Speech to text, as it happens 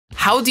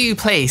How do you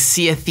play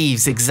Sea of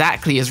Thieves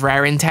exactly as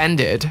Rare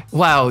intended?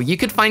 Well, you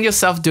could find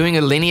yourself doing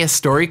a linear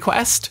story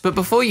quest, but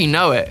before you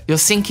know it, you're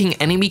sinking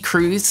enemy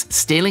crews,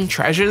 stealing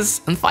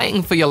treasures, and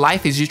fighting for your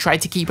life as you try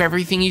to keep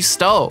everything you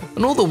stole.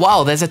 And all the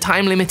while, there's a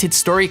time-limited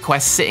story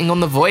quest sitting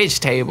on the voyage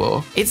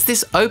table. It's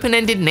this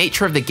open-ended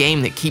nature of the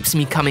game that keeps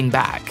me coming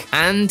back.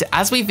 And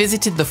as we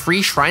visited the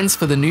free shrines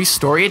for the new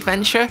story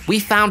adventure,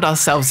 we found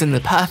ourselves in the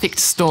perfect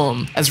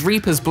storm as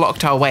Reapers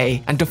blocked our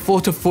way and a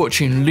Fort of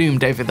Fortune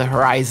loomed over the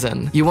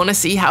horizon. You want to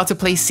see how to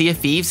play Sea of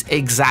Thieves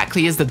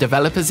exactly as the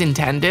developers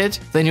intended?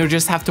 Then you'll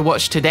just have to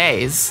watch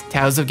today's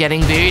Tales of Getting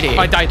Booty.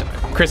 I died.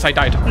 Chris, I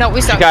died. No, we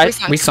sunk.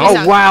 We sunk.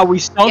 Oh wow, we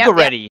stunk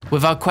already.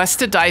 With our quest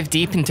to dive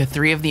deep into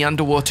 3 of the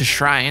underwater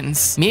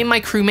shrines, me and my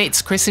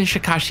crewmates Chris and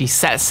Shikashi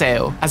set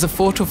sail as a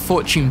Fort of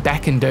Fortune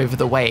beckoned over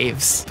the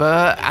waves.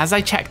 But as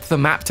I checked the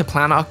map to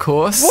plan our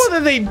course... What are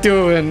they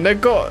doing? We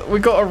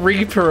got a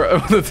Reaper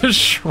over the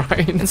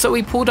shrine. And so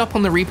we pulled up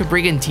on the Reaper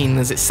Brigantine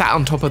as it sat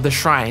on top of the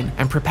shrine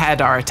and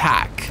prepared our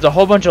attack. There's a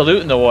whole bunch of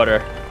loot in the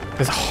water.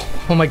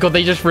 Oh my god,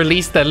 they just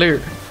released their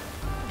loot.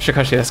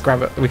 Shikashi, let's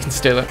grab it. We can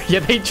steal it.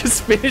 Yeah, they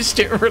just finished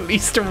it,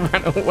 released and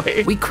ran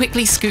away. We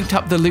quickly scooped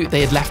up the loot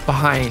they had left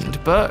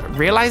behind, but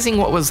realizing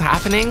what was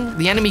happening,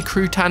 the enemy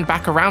crew turned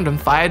back around and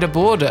fired a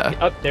boarder.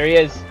 Oh, there he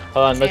is.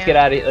 Hold on, let's get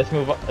out of here. Let's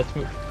move on. Let's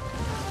move.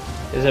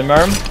 Is it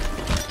Merm?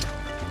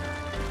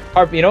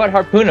 You know what?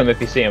 Harpoon him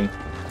if you see him.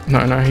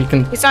 No, he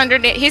can... He's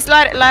underneath. He's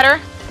ladder.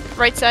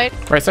 Right side.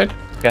 Right side?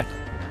 Okay.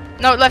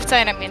 No, left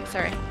side, I mean,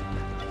 sorry.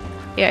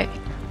 Yeah.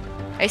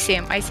 I see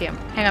him.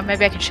 Hang on,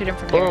 maybe I can shoot him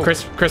from here.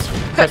 Chris, right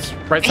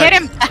side. Hit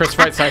him! Chris,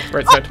 right side.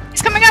 Oh,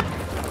 he's coming up!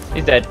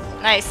 He's dead.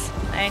 Nice.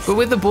 But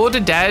with the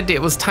boarder dead,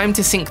 it was time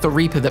to sink the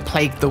Reaper that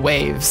plagued the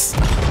waves.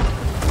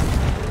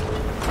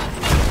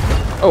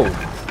 Oh.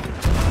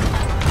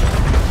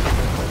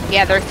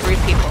 Yeah, there are 3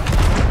 people.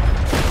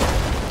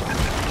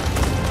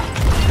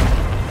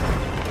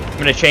 I'm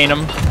gonna chain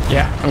him.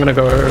 Yeah, I'm gonna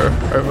go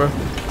over.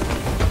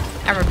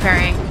 I'm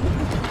repairing.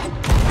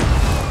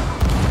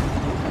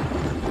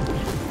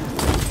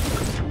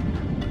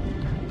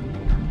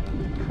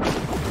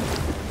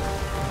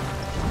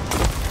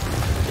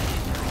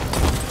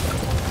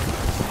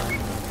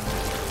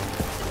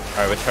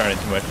 Alright, we're turning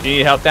too much. Do you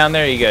need help down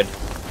there? Are you good?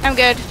 I'm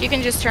good. You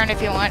can just turn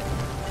if you want.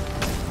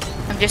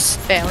 I'm just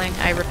failing.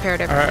 I repaired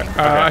everything.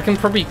 Alright,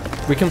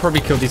 we can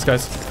probably kill these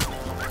guys.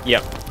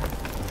 Yep.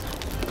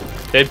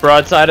 They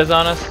broadside is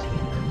on us.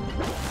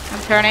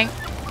 I'm turning.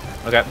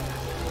 Okay.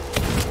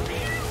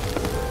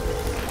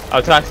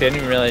 Oh, Toxie, I didn't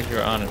even realize you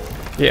were on it.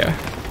 Yeah.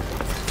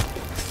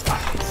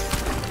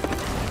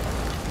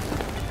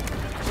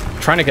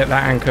 Trying to get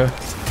that anchor.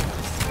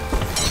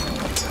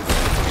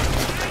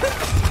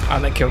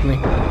 And they killed me.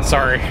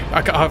 Sorry,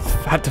 I've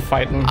had to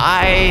fight them.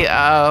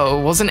 I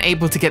wasn't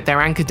able to get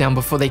their anchor down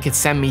before they could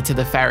send me to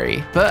the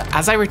ferry. But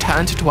as I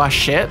returned to our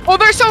ship... Oh,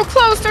 they're so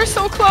close! They're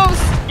so close!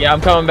 Yeah,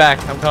 I'm coming back.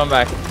 I got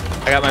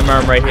my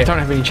Merm right here. I don't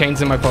have any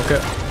chains in my pocket.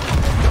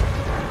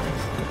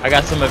 I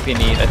got some if you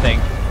need, I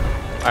think.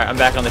 Alright, I'm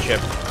back on the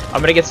ship.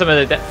 I'm gonna get some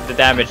of the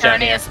damage down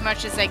Turning here. as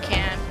much as I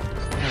can.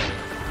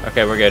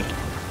 Okay, we're good.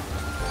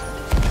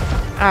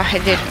 Ah, I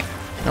didn't.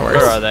 No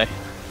worries. Where are they?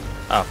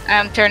 Oh.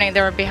 I'm turning.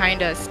 They were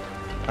behind us.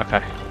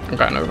 Okay. I'm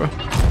going over.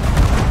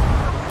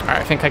 Alright,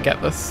 I think I get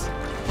this.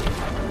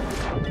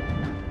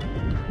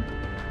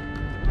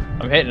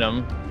 I'm hitting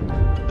them.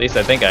 At least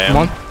I think I am.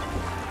 Come on.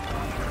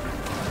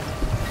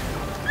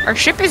 Our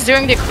ship is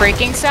doing the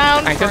creaking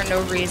sound Anchor. for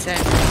no reason.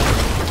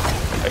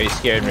 Oh, you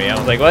scared me. I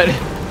was like, what?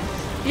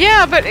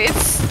 Yeah, but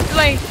it's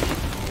like...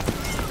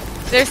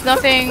 There's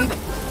nothing...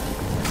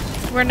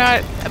 We're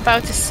not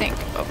about to sink.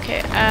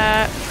 Okay,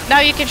 now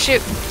you can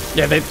shoot.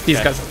 Yeah, these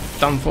guys are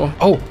done for.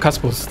 Oh,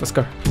 Cusples, let's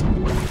go.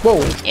 Whoa.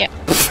 Yeah.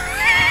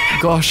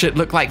 Gosh, it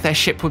looked like their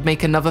ship would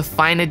make another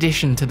fine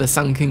addition to the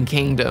Sunken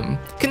Kingdom.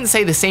 Couldn't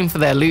say the same for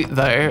their loot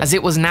though, as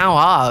it was now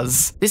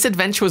ours. This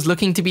adventure was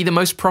looking to be the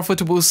most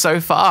profitable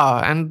so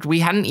far, and we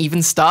hadn't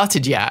even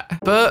started yet.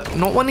 But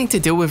not wanting to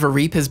deal with a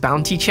Reaper's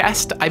bounty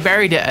chest, I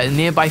buried it at a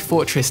nearby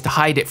fortress to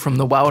hide it from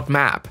the world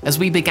map, as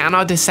we began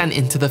our descent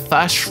into the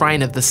first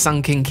shrine of the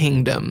Sunken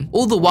Kingdom,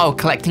 all the while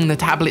collecting the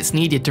tablets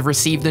needed to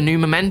receive the new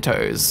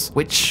mementos,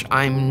 which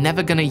I'm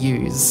never gonna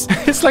use.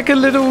 It's like a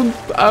little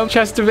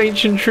chest of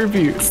ancient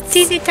tributes.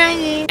 Teeny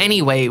tiny.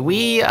 Anyway,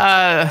 we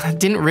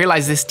didn't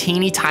realize this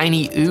teeny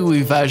tiny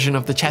uwu version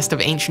of the chest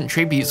of ancient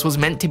tributes was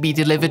meant to be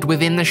delivered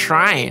within the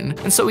shrine.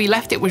 And so we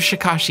left it with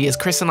Shikashi as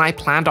Chris and I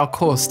planned our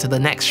course to the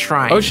next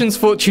shrine. Ocean's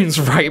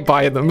Fortune's right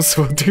by them,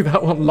 so we'll do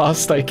that one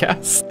last, I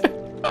guess.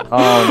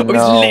 Oh, no.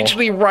 It's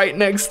literally right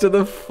next to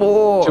the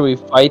fort. Should we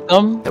fight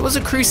them? There was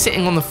a crew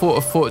sitting on the Fort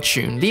of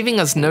Fortune, leaving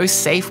us no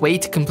safe way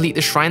to complete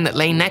the shrine that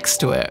lay next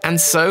to it. And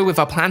so, with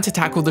our plan to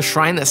tackle the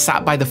shrine that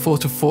sat by the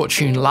Fort of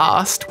Fortune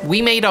last,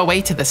 we made our way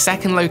to the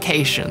second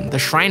location, the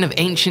Shrine of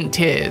Ancient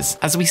Tears,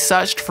 as we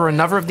searched for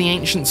another of the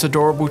Ancient's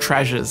adorable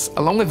treasures,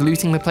 along with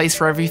looting the place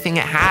for everything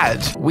it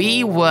had.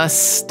 We were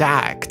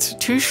stacked.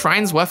 2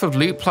 shrines worth of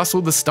loot plus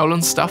all the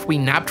stolen stuff we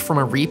nabbed from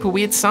a Reaper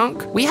we had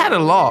sunk. We had a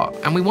lot,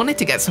 and we wanted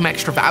to get some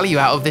extra extra value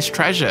out of this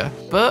treasure.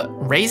 But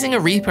raising a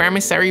Reaper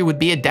emissary would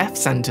be a death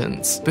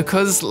sentence.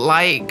 Because,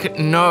 like,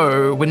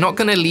 no, we're not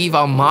gonna leave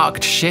our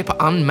marked ship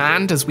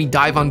unmanned as we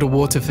dive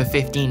underwater for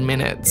 15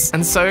 minutes.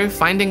 And so,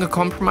 finding a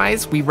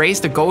compromise, we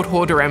raised a Gold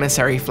Hoarder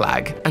emissary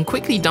flag and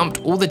quickly dumped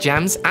all the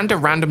gems and a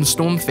random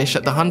stormfish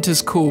at the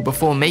Hunter's Call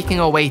before making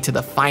our way to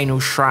the final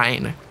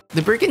shrine.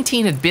 The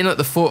Brigantine had been at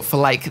the fort for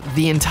like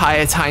the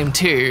entire time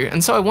too,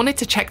 and so I wanted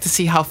to check to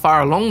see how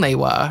far along they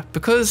were,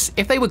 because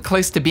if they were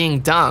close to being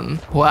done,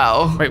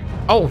 well... Wait,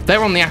 oh,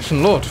 they're on the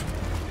Ashen Lord.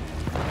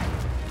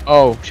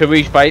 Oh, should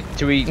we fight?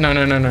 Should we? No,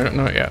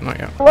 not yet.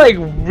 Like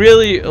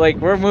really, like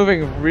we're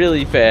moving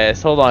really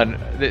fast. Hold on,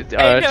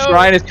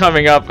 shrine is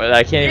coming up, and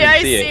I can't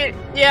even see it.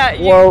 Yeah,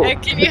 Whoa.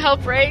 Can you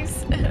help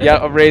raise? Yeah,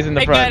 I'm raising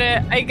the front.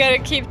 I gotta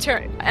keep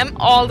turn. I'm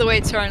all the way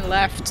turn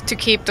left to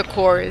keep the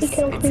course.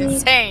 It's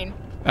insane.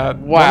 Wow.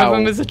 One of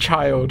them is a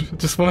child.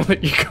 Just want to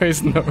let you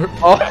guys know.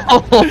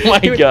 Oh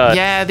my god.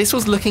 Yeah, this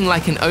was looking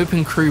like an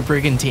open crew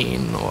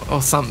brigantine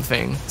or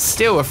something.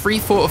 Still, a free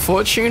Fort of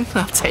Fortune?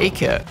 I'll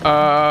take it.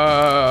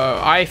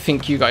 I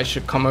think you guys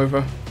should come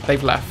over.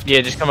 They've left.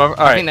 Yeah, just come over. All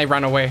I right. think they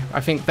ran away.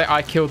 I think that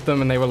I killed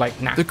them and they were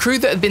like, nah. The crew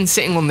that had been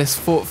sitting on this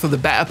fort for the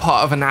better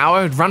part of an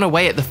hour had run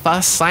away at the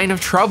first sign of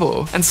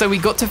trouble. And so we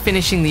got to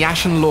finishing the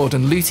Ashen Lord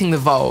and looting the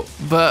vault.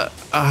 But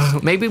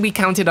maybe we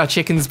counted our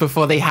chickens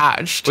before they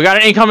hatched. We got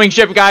an incoming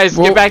ship, guys.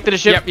 Whoa. Get back to the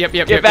ship. Yep.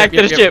 Get back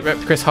to the ship.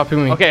 Chris, hop in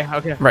with me. Okay.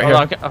 Right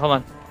Hold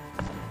on.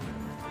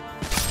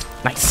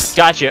 Nice.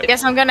 Gotcha. I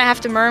guess I'm gonna have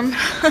to merm.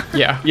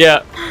 Yeah.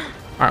 Yeah.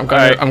 All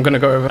right, I'm gonna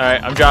go over. All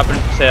right, I'm dropping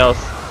sails.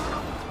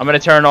 I'm gonna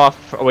turn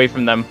off away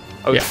from them.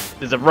 Oh yeah.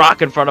 There's a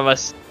rock in front of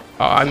us.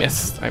 Oh, I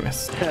missed. And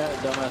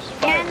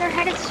they're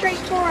headed straight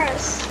for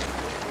us.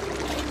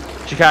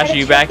 Chikashi,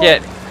 you back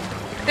yet?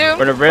 Dude.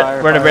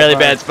 We're in a really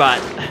bad spot.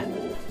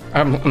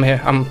 I'm here.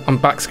 I'm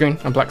black screen.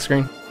 I'm black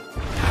screen.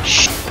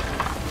 Shh.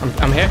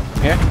 I'm here.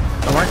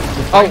 Don't worry.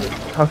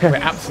 Oh, okay. We're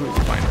absolutely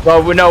fine.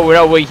 Well,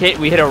 we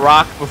hit a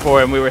rock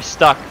before and we were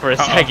stuck for a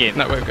second.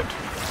 No, we're good.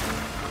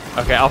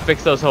 Okay, I'll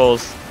fix those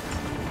holes.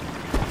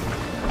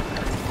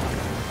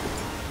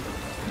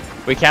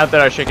 We counted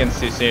our chickens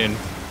too soon.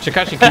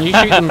 Chikashi, can you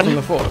shoot them from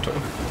the fort? Or?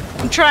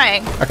 I'm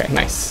trying. Okay,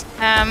 nice.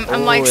 I'm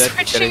like that's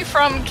switching good.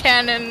 from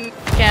cannon.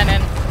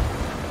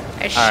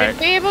 I should Alright.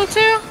 be able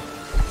to.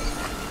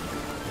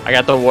 I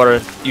got the water.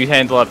 You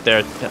handle up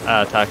there,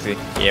 Toxie.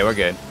 Yeah, we're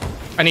good.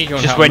 I need you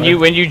on Just helm,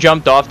 when you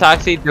jumped off,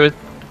 Toxie, there was.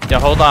 Yeah,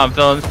 hold on,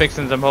 I'm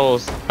fixing some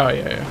holes. Oh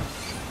yeah.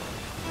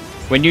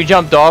 When you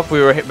jumped off,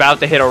 we were about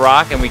to hit a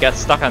rock and we got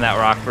stuck on that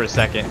rock for a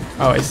second.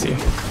 Oh, I see.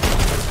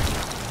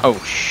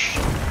 Oh shh.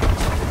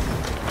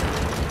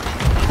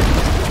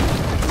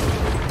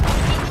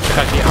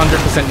 Chikashi,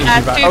 100% need you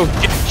back. Dude. Oh,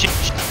 shit.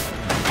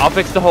 I'll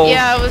fix the holes.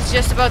 Yeah, I was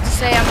just about to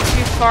say I'm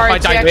too far I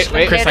to died. actually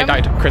Wait, Chris, hit I him.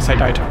 died. Chris, I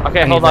died.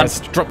 Okay, I need hold on.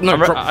 rest. Drop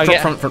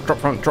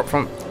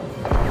front.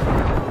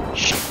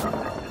 Shh.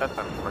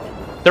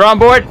 They're on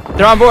board.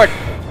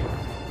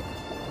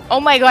 Oh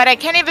my god, I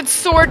can't even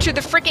soar to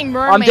the freaking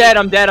mermaid.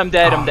 I'm dead.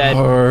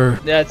 Oh.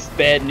 That's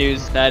bad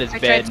news. That is I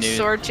bad tried to news.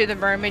 soar to the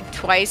mermaid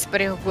twice,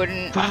 but it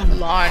wouldn't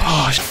launch.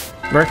 Oh,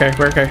 we're okay.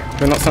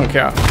 We're not sunk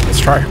yet. Let's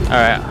try.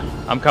 Alright,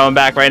 I'm coming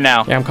back right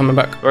now. Yeah, I'm coming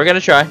back. We're gonna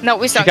try. No,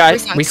 we sunk.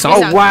 guys- we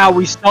sunk. Oh wow,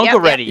 we stunk Yep,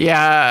 already.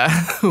 Yeah,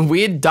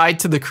 we had died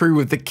to the crew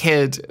with the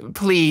kid.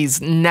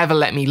 Please, never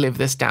let me live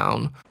this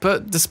down.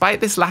 But despite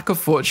this lack of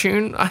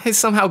fortune, I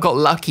somehow got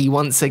lucky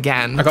once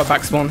again. I got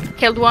back spawn.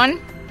 Killed one.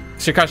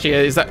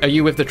 Chikashi, are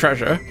you with the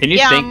treasure? Can you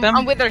Yeah, sink them?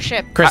 I'm with our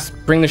ship. Chris,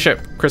 bring the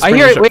ship. Chris, I bring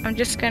hear the it. ship. Wait. I'm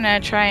just gonna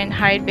try and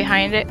hide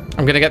behind it.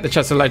 I'm gonna get the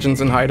chest of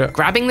legends and hide it.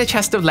 Grabbing the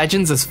chest of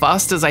legends as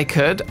fast as I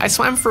could, I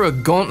swam through a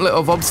gauntlet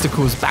of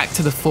obstacles back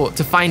to the fort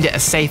to find it a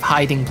safe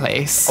hiding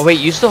place. Oh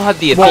wait, you still have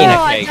the Oh, Athena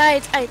I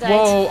cake. died.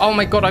 Whoa! Oh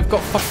my god! I've got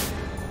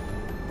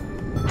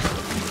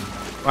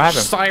What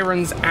happened?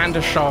 sirens and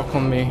a shark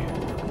on me.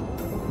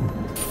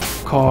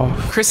 Oh.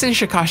 Chris and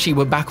Chikashi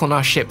were back on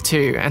our ship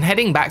too, and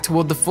heading back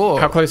toward the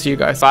fort. How close are you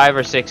guys? 5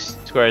 or 6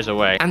 squares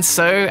away. And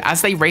so,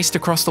 as they raced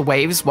across the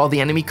waves while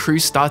the enemy crew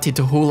started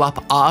to haul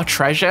up our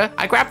treasure,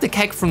 I grabbed the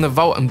keg from the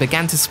vault and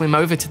began to swim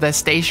over to their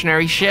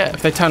stationary ship.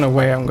 If they turn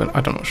away, I'm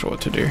not sure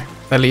what to do.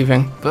 They're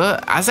leaving.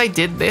 But as I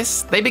did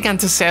this, they began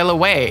to sail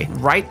away,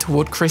 right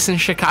toward Chris and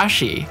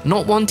Chikashi.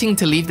 Not wanting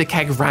to leave the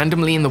keg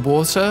randomly in the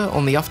water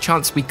on the off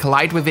chance we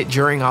collide with it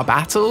during our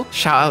battle,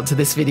 shout out to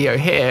this video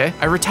here,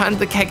 I returned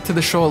the keg to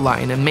the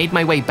shoreline and made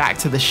my way back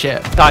to the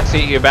ship.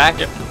 Toxie, you're back?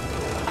 Yep.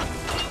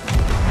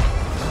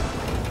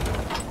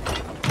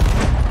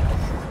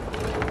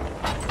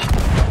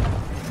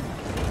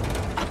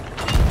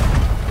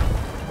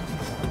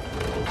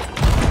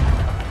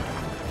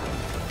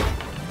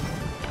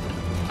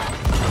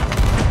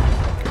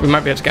 We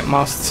might be able to get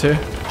masts too.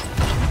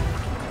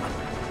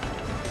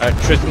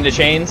 Twisting the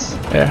chains.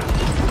 Yeah.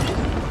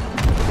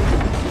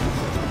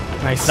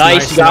 Nice.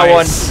 Nice, you got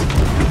one.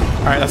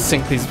 All right, let's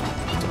sink these.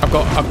 I've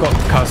got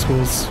car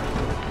schools.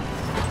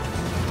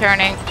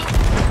 Turning.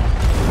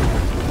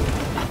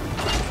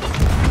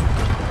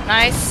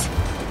 Nice.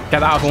 Get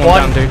that other one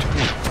One. down, dude.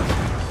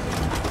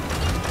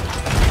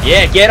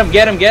 Yeah, get him.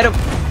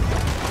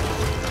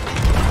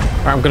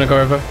 Alright, I'm gonna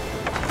go over.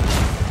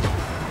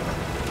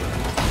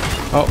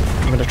 Oh,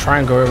 I'm gonna try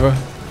and go over.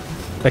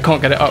 They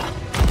can't get it up.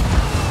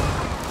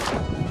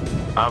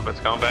 Oh, but it's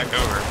going back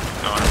over.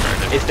 No,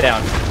 I'm ready. It's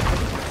down.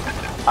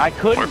 I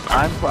couldn't.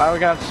 I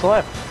got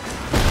slipped.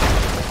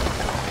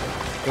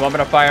 You want me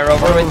to fire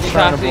over with you,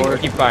 trying to Toxie? Or board.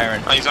 keep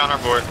firing? Oh, he's on our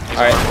board. He's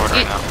All right. on our board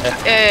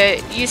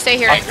right now. You stay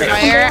here and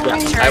fire. I'm I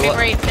turning will.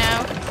 right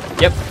now.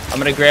 Yep. I'm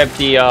gonna grab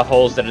the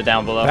holes that are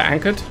down below. They're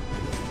anchored.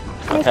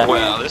 Okay.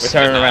 Well, this We're is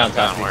turning not around,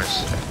 gotten Toxie.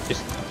 worse.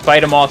 Just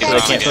fight them off so they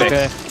It's can't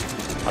okay.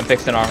 fix. I'm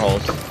fixing our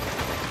holes.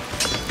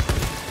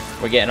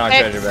 We're getting our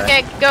treasure back.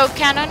 Okay, go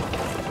cannon.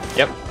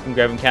 Yep. I'm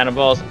grabbing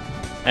cannonballs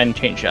and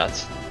chain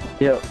shots.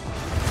 Yep.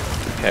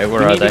 Okay, We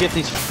where are need to they? get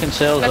these fucking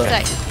sails What's up.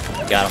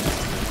 that? Got them.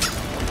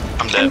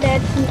 I'm I'm dead.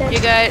 dead. I'm dead. You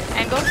got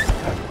angle?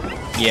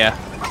 Yeah.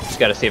 Just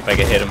gotta see if I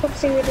can hit him.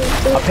 Oopsie, we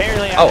didn't.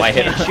 Apparently, Oh, I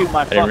hit can't him. shoot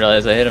my I didn't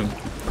realize I hit him.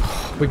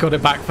 We got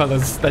it back,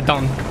 fellas. They're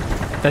done.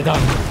 They're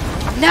done.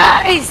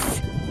 Nice!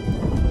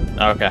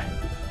 Okay.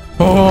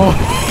 Oh.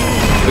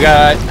 We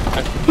got.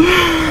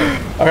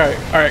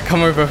 Alright,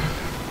 come over.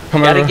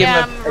 Come Gotta over. give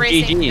Yeah, him I'm a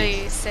racing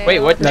GG. the sail. Wait,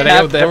 what?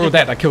 No, they're all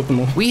dead. I killed them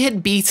all. We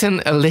had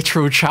beaten a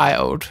literal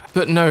child,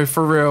 but no,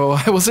 for real,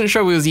 I wasn't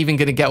sure we was even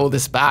gonna get all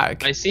this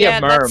back. I see Yeah,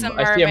 a that's merm.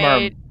 a I see a merm.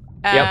 mermaid.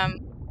 Yep.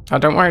 Oh,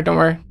 don't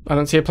worry. I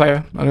don't see a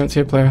player.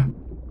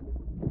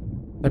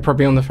 They're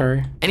probably on the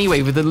ferry.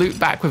 Anyway, with the loot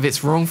back with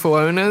its wrongful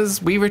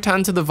owners, we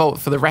returned to the vault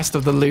for the rest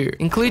of the loot,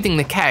 including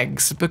the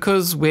kegs,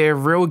 because we're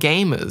real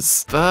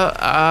gamers.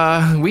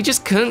 But, we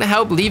just couldn't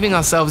help leaving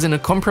ourselves in a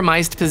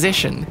compromised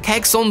position.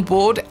 Kegs on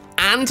board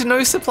and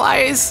no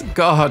supplies?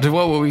 God,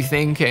 what were we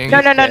thinking?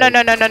 No.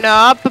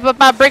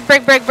 Break.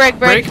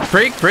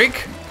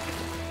 Break.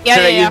 Yeah,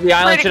 Should I yeah, use the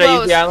island? Pretty Should I use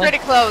close. the island?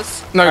 Pretty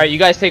close. No, Alright, you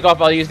guys take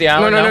off. I'll use the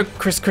island. no. now.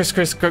 Chris, go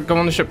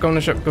on the ship. I'm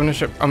too far. coming.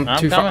 I'm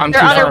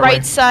They're too on the far right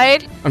away.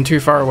 side. I'm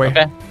too far away.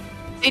 Okay.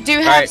 They do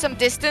have Alright. some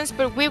distance,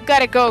 but we've got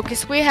to go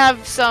because we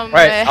have some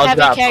Right, I'll heavy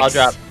drop. kegs.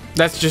 I'll drop.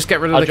 Let's just get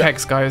rid of I'll the dro-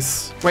 kegs,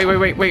 guys.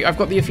 Wait. I've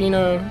got the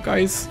Athena,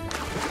 guys.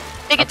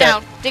 Dig it Okay.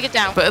 down. Dig it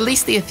down. But at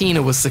least the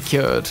Athena was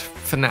secured,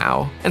 for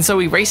now. And so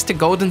we raced to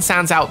Golden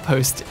Sands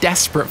Outpost,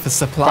 desperate for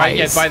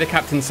supplies. Buy the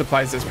captain's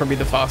supplies. It's probably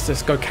the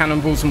fastest. Go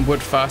cannonballs and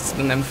wood first,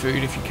 and then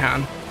food if you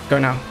can. Go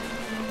now.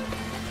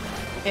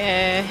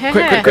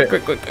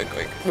 Quick.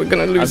 We're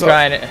gonna I'm lose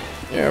trying it.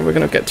 Yeah, we're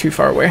gonna get too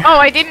far away. Oh,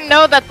 I didn't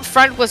know that the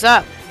front was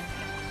up.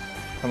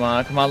 Come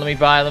on. Let me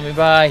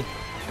buy.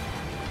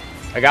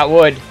 I got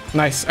wood.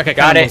 Nice. Okay,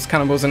 Got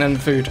cannonballs and then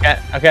food.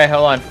 Okay,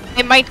 hold on.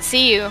 They might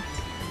see you.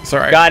 It's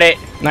alright. Got it.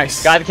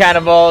 Nice. Got the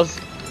cannonballs.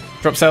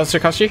 Drop sails,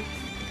 Shikashi.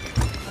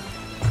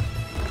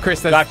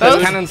 Chris, Got there's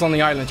both? cannons on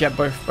the island. Yeah,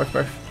 both.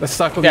 Let's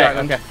circle the Okay,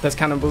 island. okay. There's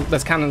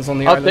cannons on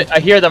the Oh, island. I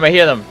hear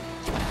them.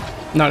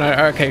 No,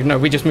 okay, no,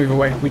 we just move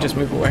away.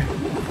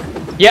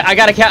 Yeah, I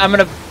got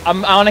a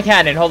I'm on a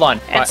cannon. Hold on.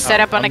 And set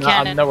up on I'm a not-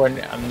 cannon.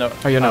 I'm nowhere.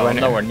 Oh, you're nowhere I'm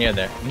near. nowhere near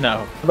there.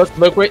 No.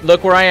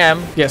 Look where I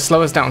am. Yeah,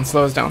 slow us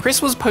down.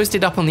 Chris was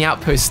posted up on the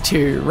outpost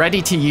too,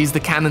 ready to use the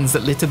cannons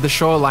that littered the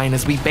shoreline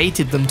as we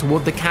baited them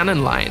toward the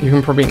cannon line. You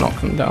can probably knock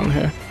them down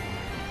here.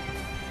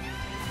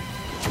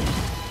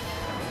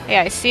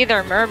 Yeah, I see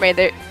their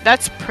mermaid.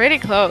 That's pretty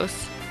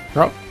close.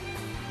 Drop.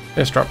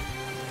 Yes, drop.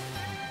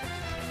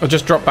 Or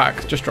just drop back.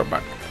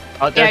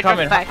 Oh, they're Yeah, I dropped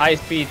coming back. high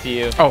speed to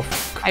you. Oh,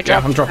 I yeah,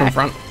 dropped I'm dropping back.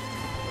 front.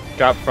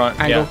 Drop front.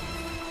 Angle. Yeah.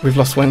 We've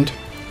lost wind.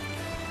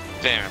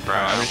 Damn it, bro.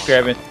 I'm just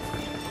grabbing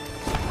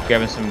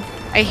some.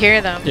 I hear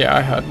them. Yeah,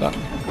 I heard that.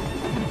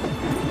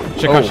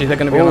 Shikashi, they're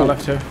gonna be on our Oh.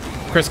 left here.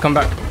 Chris, come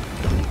back.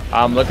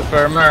 I'm looking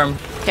for a merm.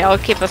 Okay, I'll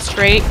keep us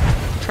straight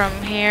from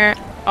here.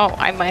 Oh,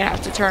 I might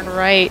have to turn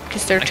right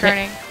because they're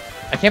turning.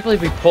 I can't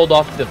believe we pulled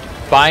off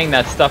buying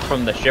that stuff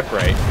from the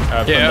shipwright.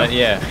 Yeah.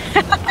 Yeah.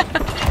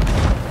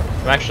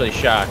 I'm actually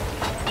shocked.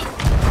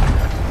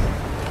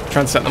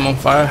 Try and set them on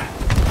fire.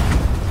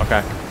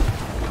 Okay.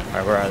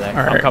 Alright, where are they? I'm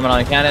Alright. coming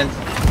on the cannons.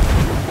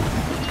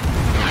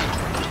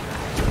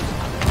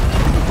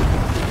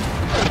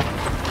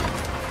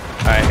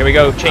 Alright, here we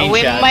go. Chain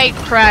We shot. might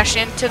crash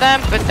into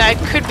them, but that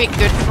could be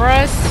good for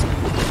us.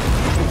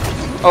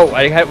 Oh,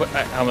 I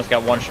almost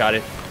got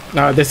one-shotted.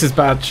 No, this is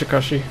bad,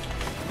 Shikashi.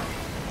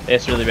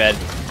 It's really bad.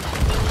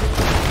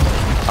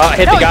 Oh, I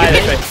hit No, the guy. you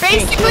That's can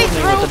right. basically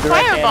throw with a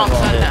direct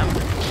firebombs on them.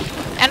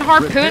 And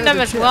harpoon them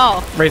as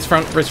well. Raise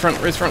front.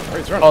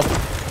 Oh.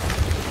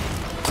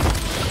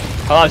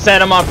 Hold on,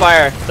 set him on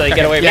fire so they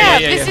get away from Yeah,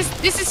 me.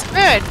 this is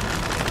good.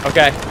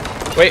 Okay.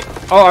 Wait.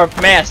 Oh, our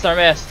mast.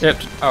 Yep.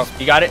 Oh,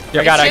 you got it?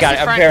 Yep. I got It's it. just the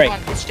I'm front carrying.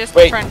 one. It's just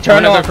Wait, the front turn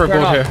I'm gonna off, go for a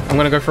turn board off. here. I'm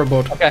gonna go for a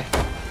board. Okay.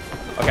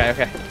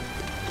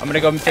 I'm gonna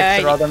go fix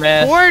their other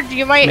mast. Or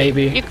you might.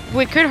 Maybe.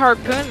 We could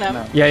harpoon them.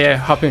 No. Yeah,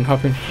 harpoon.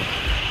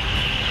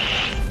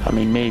 I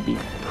mean, maybe.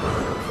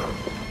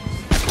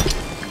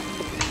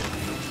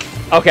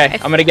 Okay,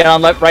 I'm gonna get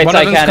on right One side of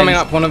them's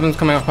cannons.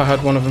 coming up. I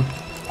heard one of them.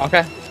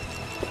 Okay.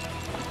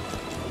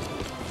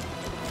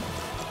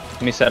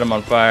 Let me set them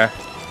on fire.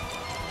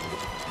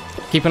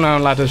 Keep an eye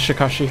on ladders,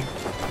 Shikashi.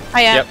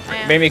 I am. Yep.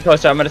 Bring me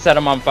closer. I'm gonna set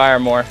them on fire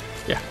more.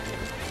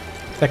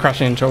 They're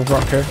crashing into a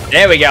rock here.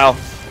 There we go.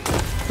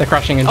 They're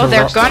crashing into Oh,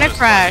 they're rocks. gonna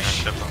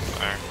crash. Ship on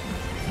fire.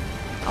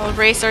 I'll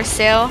raise our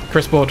sail.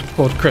 Chris board,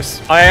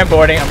 Chris. I am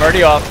boarding. I'm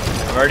already off.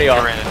 I'm already I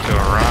off. ran into a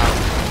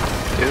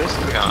rock. Dude, this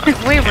is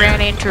gone. We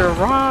ran into a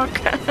rock.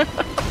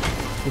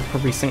 We'll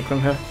probably sink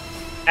them here.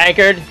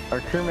 Anchored. Our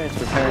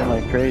crewmates are pairing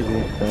like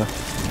crazy, so.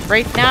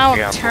 Right now,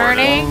 Yeah, I'm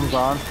turning. Bones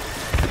on.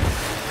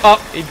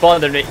 Oh, he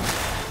blundered me.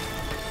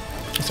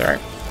 It's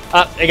alright.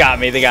 They got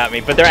me. They got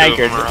me. But they're Two of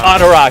anchored them are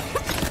on a rock.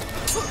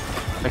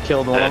 I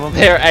killed one of them.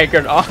 They're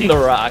anchored on the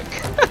rock.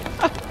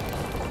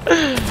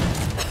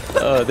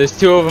 There's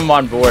 2 of them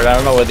on board. I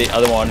don't know where the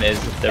other one is.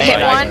 They're Hit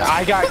by- one.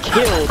 I got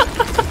killed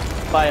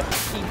by a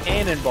fucking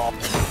cannonball.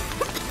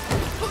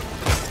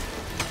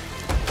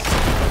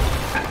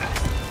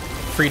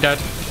 3 dead.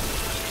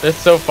 That's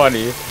so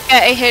funny. Yeah,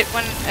 I hit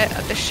one at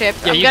the ship.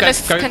 Yeah, I'm you gonna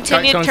guys go-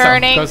 continue go south,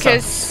 turning go south.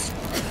 because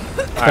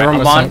Alright, They're I'm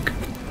almost on. sunk.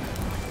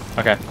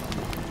 Okay.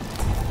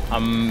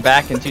 I'm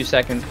back in 2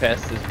 seconds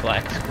past this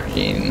black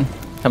screen.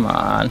 Come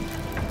on.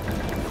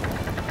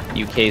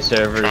 UK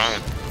servers.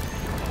 Trying.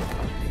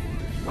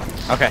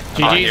 Okay. Oh,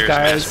 GG's, here's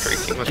guys.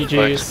 matchmaking with the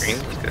black GG's. screen.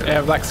 That's good.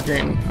 Yeah, black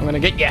screen. I'm gonna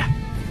get ya.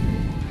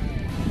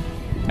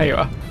 There you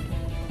are.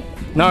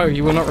 No,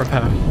 you will not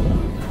repair.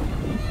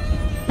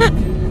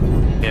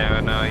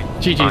 Yeah, no.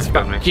 GG's, Fuck,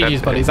 doesn't GG's,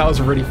 accept buddies. it. That was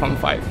a really fun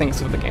fight.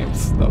 Thanks for the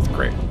games. That was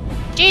great.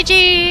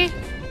 GG.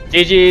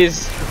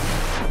 GG's.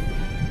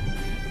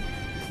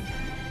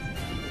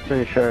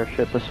 Pretty sure our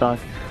ship was sunk.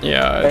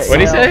 Yeah. It's,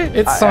 What'd he say?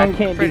 It's I sunk.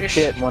 can't do British-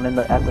 shit when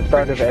at the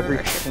start of every.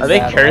 Are they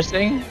battle.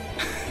 cursing?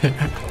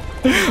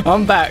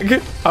 I'm back.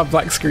 I'm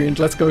black screened.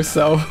 Let's go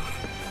sell.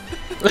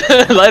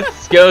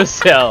 Let's go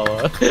sell.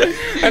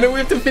 I know we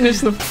have to finish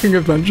the fucking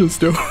adventure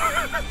still.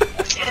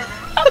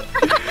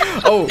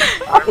 Oh,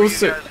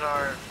 also.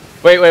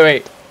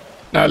 Wait.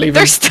 No, leave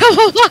They're him. still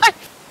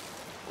alive.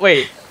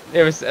 Wait.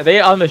 Are they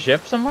on the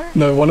ship somewhere?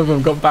 No, one of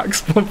them got back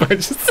spawned by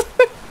just.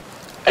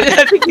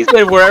 I think he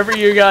said wherever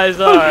you guys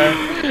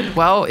are.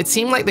 Well, it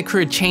seemed like the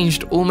crew had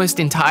changed almost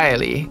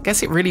entirely.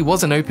 Guess it really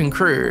was an open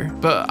crew.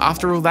 But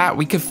after all that,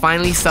 we could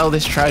finally sell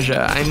this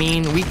treasure. I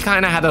mean, we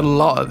kinda had a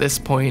lot at this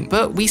point,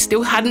 but we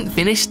still hadn't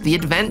finished the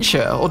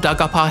adventure or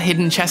dug up our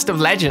hidden chest of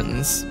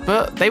legends.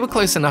 But they were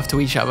close enough to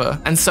each other.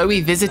 And so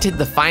we visited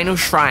the final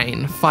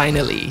shrine,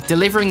 finally,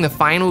 delivering the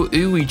final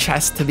Uwu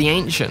chest to the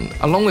Ancient,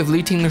 along with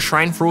looting the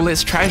shrine for all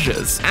its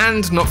treasures,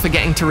 and not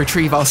forgetting to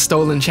retrieve our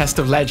stolen chest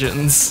of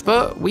legends.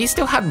 But we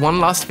still had one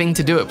last thing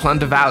to do at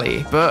Plunder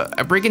Valley, but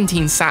a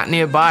brigantine sat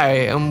nearby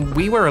and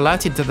we were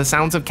alerted to the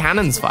sounds of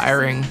cannons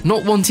firing.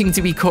 Not wanting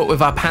to be caught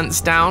with our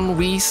pants down,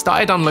 we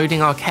started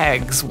unloading our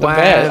kegs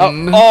when...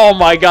 Oh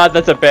my god,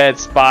 that's a bad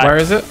spot. Where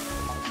is it?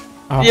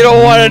 Oh, You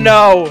don't want to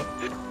know.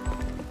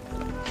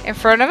 In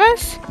front of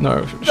us?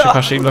 No,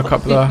 Shikashi, look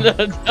up there.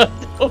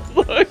 Don't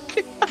look.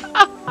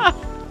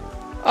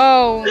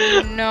 Oh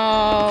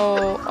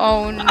no.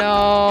 Oh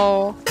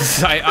no.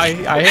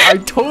 I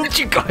told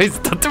you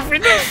guys not to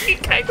finish.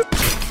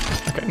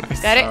 Okay,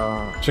 nice. Got it?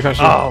 Shikashi.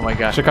 Oh my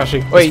god.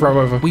 Shikashi, Wait. let's row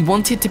over. We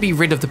wanted to be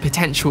rid of the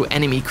potential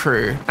enemy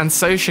crew, and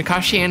so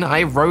Shikashi and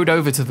I rowed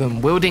over to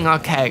them, wielding our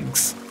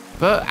kegs.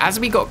 But as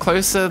we got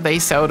closer, they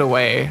sailed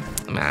away.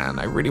 Man,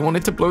 I really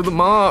wanted to blow them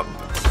up.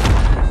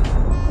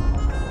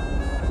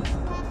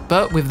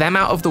 But with them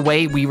out of the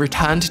way, we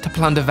returned to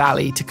Plunder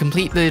Valley to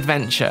complete the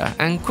adventure,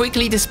 and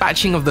quickly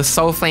dispatching of the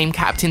Soul Flame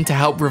Captain to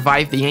help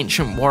revive the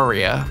Ancient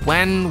Warrior,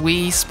 when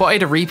we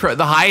spotted a Reaper at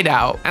the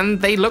hideout,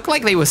 and they looked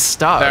like they were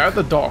stuck. They're at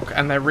the dock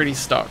and they're really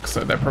stuck,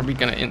 so they're probably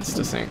gonna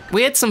insta-sink.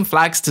 We had some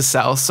flags to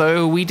sell,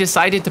 so we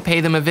decided to pay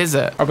them a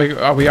visit. Are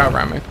we out,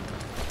 Rami?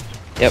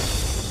 Yep.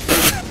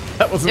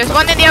 That wasn't There's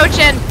one in the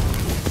ocean.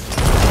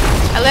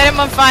 I lit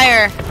him on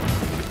fire.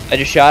 I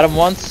just shot him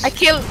once. I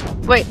killed.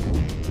 Wait.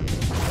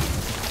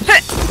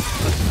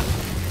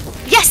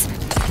 Yes!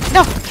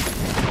 No!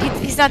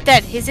 He's not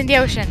dead. He's in the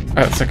ocean.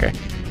 Oh, it's okay.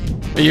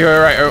 Are you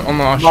alright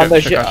on our I'm on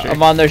their ship, ship. Shikashi?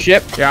 I'm on their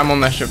ship. Yeah, I'm on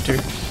their ship too.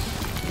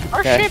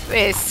 Our Okay. ship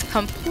is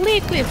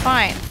completely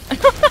fine.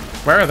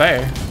 Where are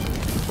they?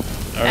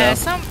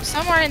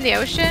 Somewhere in the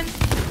ocean.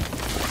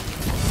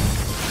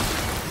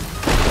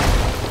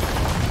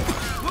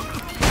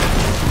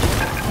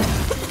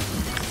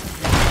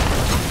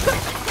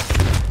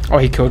 Oh,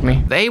 he killed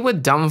me. They were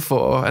done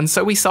for, and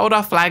so we sold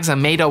our flags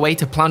and made our way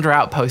to Plunder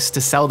Outpost to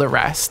sell the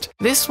rest.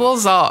 This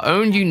was our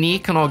own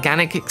unique and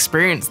organic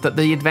experience that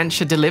the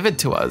adventure delivered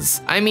to us.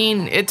 I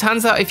mean, it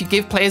turns out if you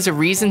give players a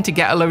reason to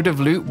get a load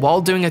of loot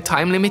while doing a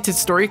time-limited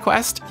story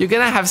quest, you're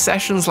gonna have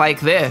sessions like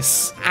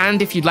this.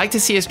 And if you'd like to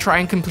see us try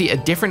and complete a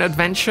different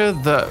adventure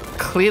that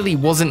clearly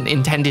wasn't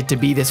intended to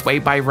be this way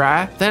by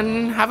Rare,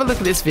 then have a look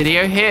at this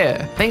video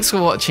here. Thanks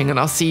for watching, and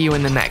I'll see you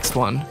in the next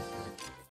one.